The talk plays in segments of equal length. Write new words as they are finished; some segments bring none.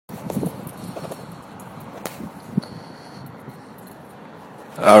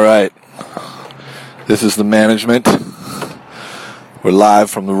All right. This is the management. We're live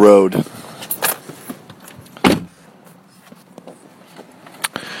from the road.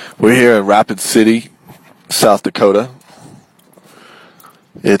 We're here in Rapid City, South Dakota.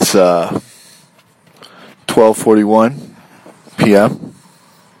 It's 12:41 p.m.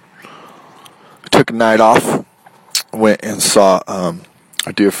 Took a night off. Went and saw our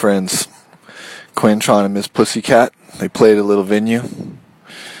dear friends Quintron and Miss Pussycat. They played a little venue.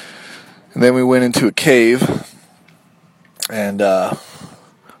 And then we went into a cave and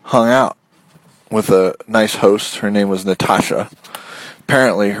hung out with a nice host. Her name was Natasha.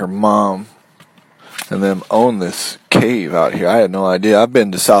 Apparently her mom and them own this cave out here. I had no idea. I've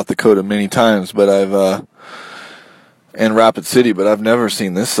been to South Dakota many times, but in Rapid City, but I've never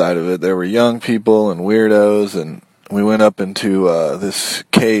seen this side of it. There were young people and weirdos, and we went up into this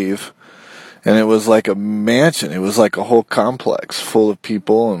cave. And it was like a mansion. It was like a whole complex full of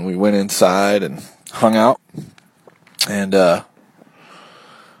people. And we went inside and hung out. And it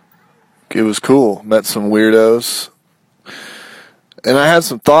was cool. Met some weirdos. And I had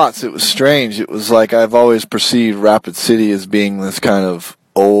some thoughts. It was strange. It was like I've always perceived Rapid City as being this kind of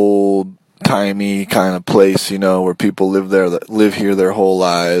old-timey kind of place, you know, where people live here their whole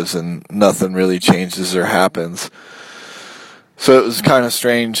lives and nothing really changes or happens. So it was kind of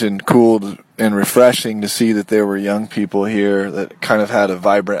strange and cool and refreshing to see that there were young people here that kind of had a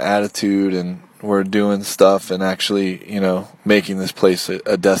vibrant attitude and were doing stuff and actually, you know, making this place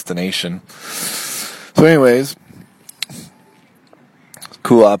a destination. So anyways,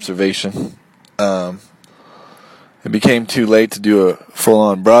 cool observation. It became too late to do a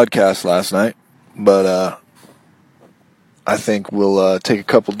full-on broadcast last night, but I think we'll take a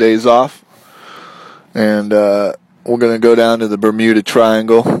couple days off and we're going to go down to the Bermuda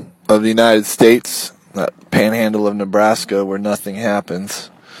Triangle of the United States, that panhandle of Nebraska where nothing happens,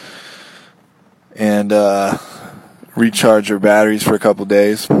 and recharge our batteries for a couple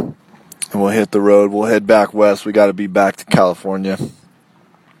days, and we'll hit the road. We'll head back west. We got to be back to California,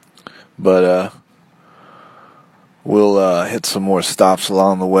 but we'll hit some more stops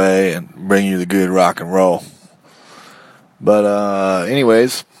along the way and bring you the good rock and roll. But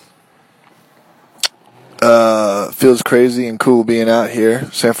anyways, feels crazy and cool being out here.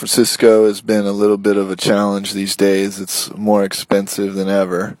 San Francisco has been a little bit of a challenge these days. It's more expensive than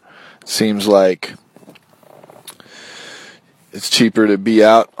ever. Seems like it's cheaper to be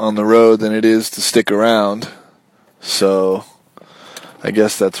out on the road than it is to stick around. So I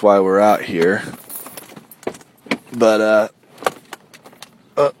guess that's why we're out here. But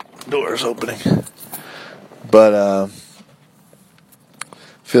door's opening. But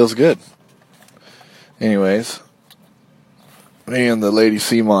feels good. Anyways, me and the Lady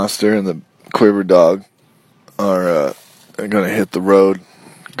Sea Monster and the Quiver Dog are going to hit the road,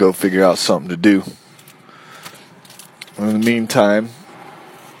 go figure out something to do. In the meantime,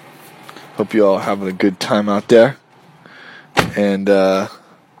 hope you all having a good time out there. And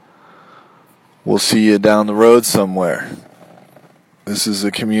we'll see you down the road somewhere. This is a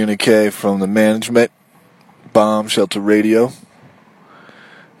communique from the management, Bomb Shelter Radio.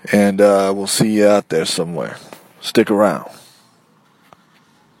 And we'll see you out there somewhere. Stick around.